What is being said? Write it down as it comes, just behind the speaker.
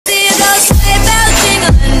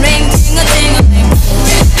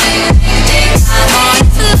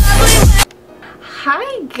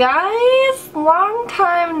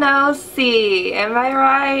see. Am I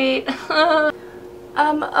right?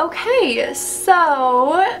 Okay,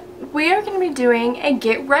 so we are going to be doing a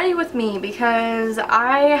get ready with me because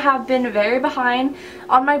I have been very behind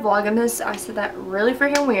on my vlogmas. I said that really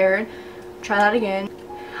freaking weird. Try that again.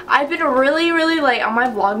 I've been really late on my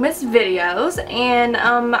vlogmas videos, and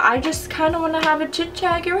I just kind of want to have a chit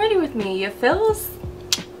chat, get ready with me, you feels?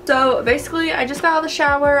 So basically I just got out of the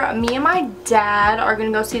shower. Me and my dad are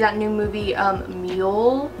going to go see that new movie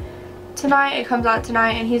Mule tonight. It comes out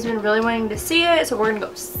tonight and he's been really wanting to see it, so we're going to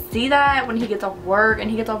go see that when he gets off work, and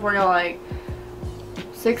he gets off work at like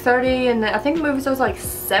 6:30, and then I think the movie starts like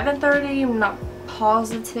 7:30. I'm not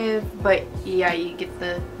positive, but yeah, you get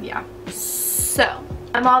the, yeah. So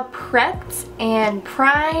I'm all prepped and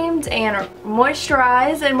primed and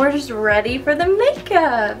moisturized, and we're just ready for the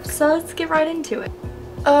makeup. So let's get right into it.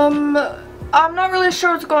 I'm not really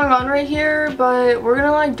sure what's going on right here, but we're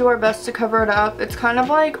gonna like do our best to cover it up. It's kind of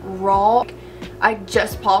like raw. I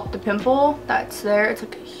just popped the pimple that's there. It's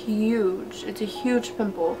like huge. It's a huge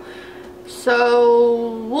pimple.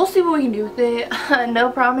 So we'll see what we can do with it.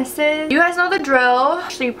 No promises. You guys know the drill.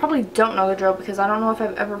 Actually, you probably don't know the drill because I don't know if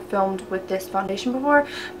I've ever filmed with this foundation before.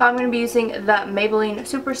 But I'm going to be using the Maybelline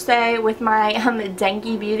Super Stay with my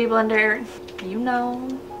Danky Beauty Blender. You know,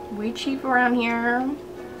 we cheap around here.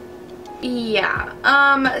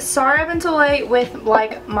 Yeah, sorry I've been so late with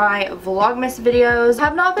like my vlogmas videos. I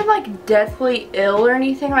have not been like deathly ill or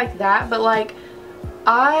anything like that, but like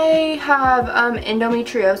I have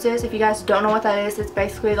endometriosis. If you guys don't know what that is, it's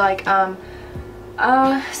basically like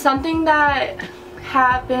something that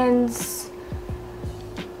happens.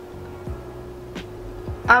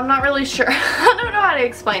 I'm not really sure. I don't know how to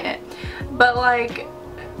explain it, but like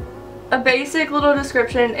a basic little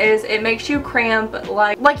description is it makes you cramp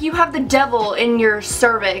like you have the devil in your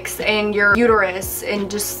cervix and your uterus,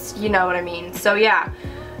 and just, you know what I mean. So yeah,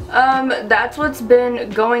 that's what's been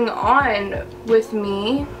going on with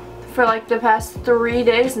me for like the past 3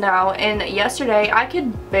 days now, and yesterday I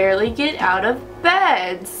could barely get out of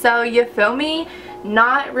bed. So you feel me?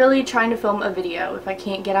 Not really trying to film a video if I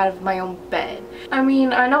can't get out of my own bed. I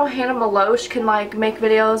mean, I know Hannah Maloche can like make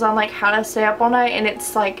videos on like how to stay up all night, and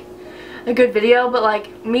it's like a good video, but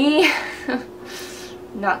like me,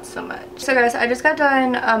 not so much. So guys, I just got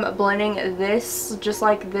done blending this, just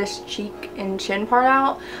like this cheek and chin part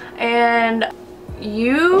out, and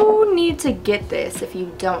you need to get this if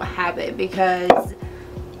you don't have it, because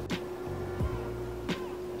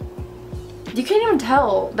you can't even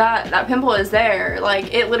tell that that pimple is there.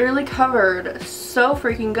 Like, it literally covered so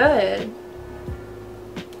freaking good.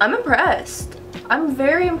 I'm impressed. I'm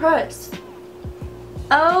very impressed.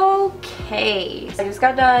 Okay, I just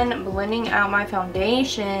got done blending out my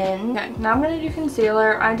foundation. Okay, now I'm gonna do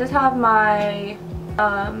concealer. I just have my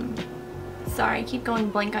sorry, I keep going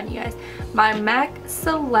blank on you guys. My MAC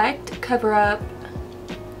Select Cover Up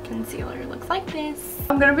concealer looks like this.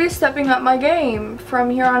 I'm gonna be stepping up my game from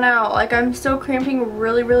here on out. Like, I'm still cramping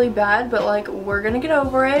really bad, but like, we're gonna get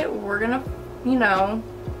over it. We're gonna, you know,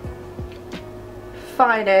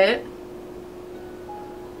 fight it.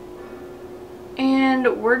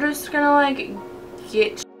 And we're just gonna like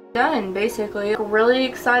get done, basically. Really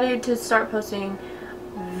excited to start posting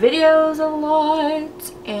videos a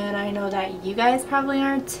lot, and I know that you guys probably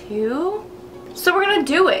are too. So we're gonna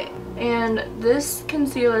do it. And this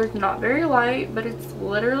concealer is not very light, but it's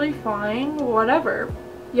literally fine, whatever.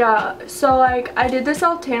 Yeah, so like I did this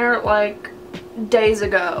self-tanner like days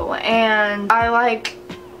ago, and I like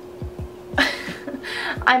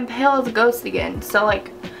I'm pale as a ghost again, so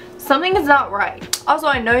like something is not right. Also,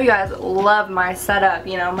 I know you guys love my setup,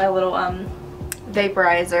 you know, my little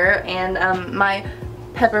vaporizer and my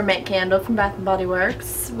peppermint candle from Bath & Body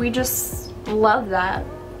Works. We just love that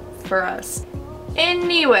for us.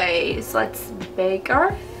 Anyways, let's bake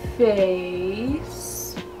our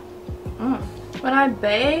face. When I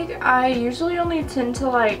bake, I usually only tend to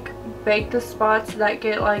like bake the spots that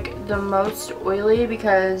get like the most oily,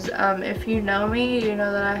 because if you know me, you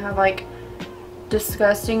know that I have like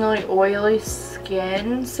disgustingly oily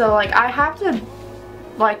skin, so like I have to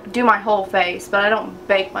like do my whole face, but I don't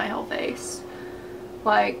bake my whole face.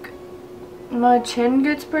 Like, my chin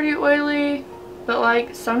gets pretty oily, but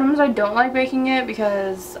like sometimes I don't like baking it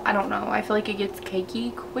because I don't know, I feel like it gets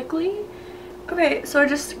cakey quickly. Okay, so I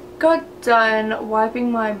just got done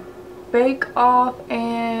wiping my bake off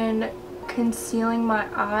and concealing my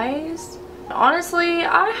eyes. Honestly,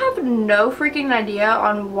 I have no freaking idea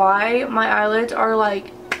on why my eyelids are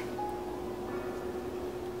like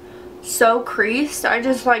so creased. I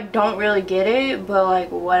just like don't really get it, but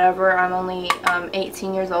like whatever. I'm only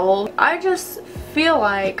 18 years old. I just feel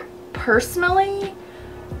like personally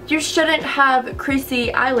you shouldn't have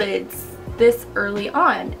creasy eyelids this early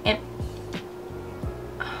on. And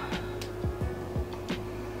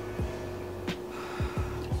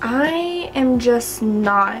I am just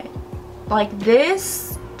not like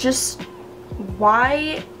this. Just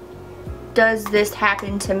why does this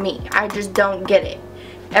happen to me? I just don't get it.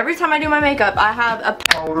 Every time I do my makeup, I have a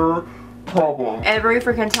powder problem. Every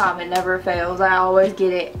freaking time. It never fails. I always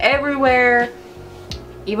get it everywhere.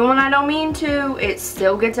 Even when I don't mean to, it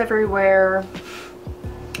still gets everywhere.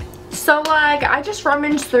 So like, I just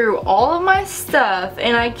rummaged through all of my stuff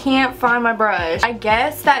and I can't find my brush. I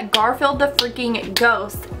guess that Garfield the freaking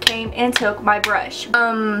ghost came and took my brush.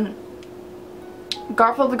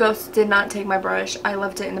 Garfield the ghost did not take my brush. I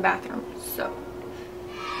left it in the bathroom. So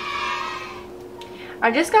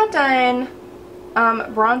I just got done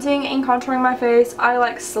bronzing and contouring my face. I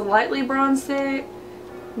like slightly bronzed it,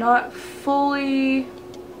 not fully.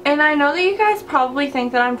 And I know that you guys probably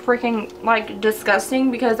think that I'm freaking like disgusting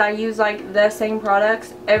because I use like the same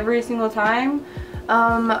products every single time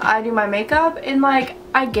I do my makeup, and like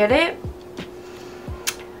I get it.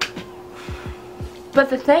 But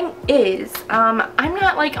the thing is, I'm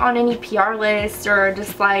not like on any PR list or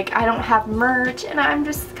just like I don't have merch, and I'm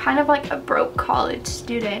just kind of like a broke college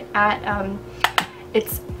student at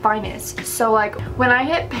its finest. So like when I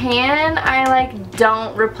hit pan, I like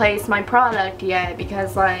don't replace my product yet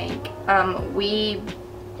because like we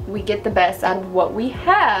get the best out of what we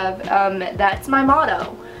have. That's my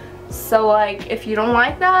motto. So like if you don't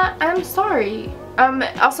like that, I'm sorry.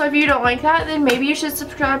 Also, if you don't like that, then maybe you should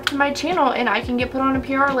subscribe to my channel and I can get put on a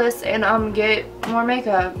PR list and get more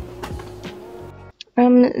makeup.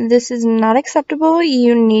 This is not acceptable.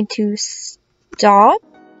 You need to stop.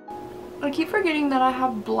 I keep forgetting that I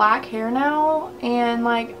have black hair now, and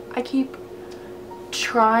like I keep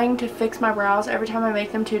trying to fix my brows every time I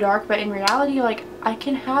make them too dark, but in reality like I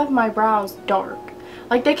can have my brows dark.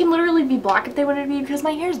 Like they can literally be black if they wanted to be because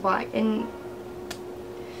my hair is black. And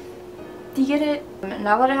do you get it?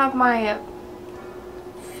 Now that I have my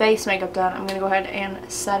face makeup done, I'm gonna go ahead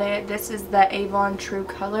and set it. This is the Avon True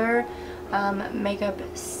Color makeup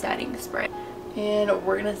setting spray, and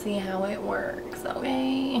we're gonna see how it works.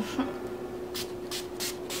 Okay.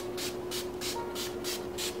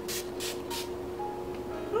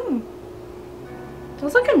 It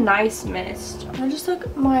was like a nice mist. I just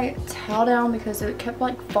took my towel down because it kept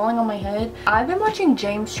like falling on my head. I've been watching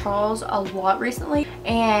James Charles a lot recently,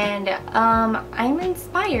 and I'm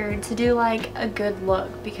inspired to do like a good look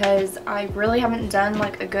because I really haven't done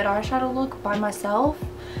like a good eyeshadow look by myself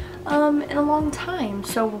in a long time.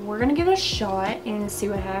 So we're gonna give it a shot and see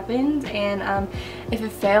what happens, and if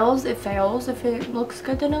it fails, it fails. If it looks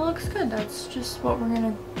good, then it looks good. That's just what we're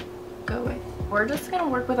gonna go with. We're just gonna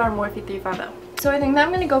work with our Morphe 350. So I think that I'm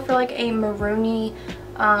going to go for like a maroony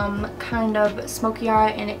kind of smoky eye,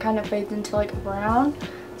 and it kind of fades into like a brown.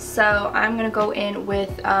 So I'm going to go in with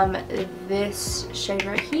this shade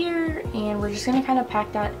right here, and we're just going to kind of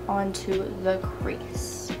pack that onto the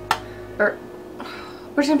crease. Or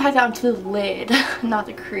we're just going to pack that onto the lid, not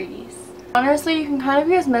the crease. Honestly, you can kind of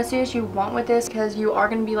be as messy as you want with this because you are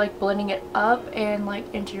going to be like blending it up and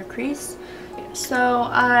like into your crease. So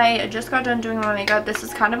I just got done doing my makeup. This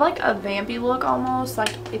is kind of like a vampy look almost,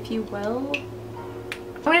 like, if you will.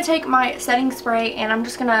 I'm going to take my setting spray and I'm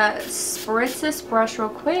just going to spritz this brush real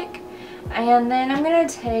quick. And then I'm going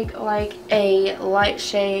to take like a light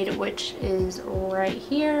shade, which is right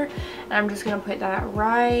here. And I'm just going to put that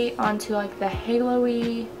right onto like the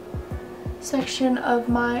halo-y section of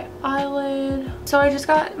my eyelid. So I just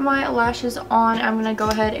got my lashes on. I'm going to go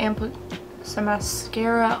ahead and put some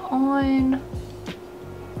mascara on.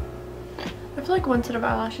 I feel like one set of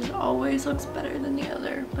eyelashes always looks better than the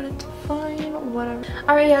other, but it's fine, whatever.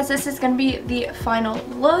 Alright guys, this is going to be the final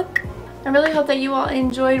look. I really hope that you all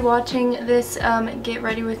enjoyed watching this get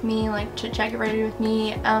ready with me, like chit chat get ready with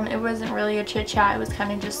me. It wasn't really a chit chat, it was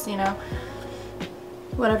kind of just, you know,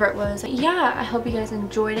 whatever it was. Yeah, I hope you guys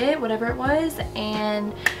enjoyed it, whatever it was,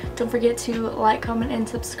 and don't forget to like, comment, and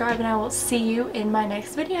subscribe, and I will see you in my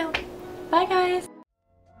next video. Bye guys!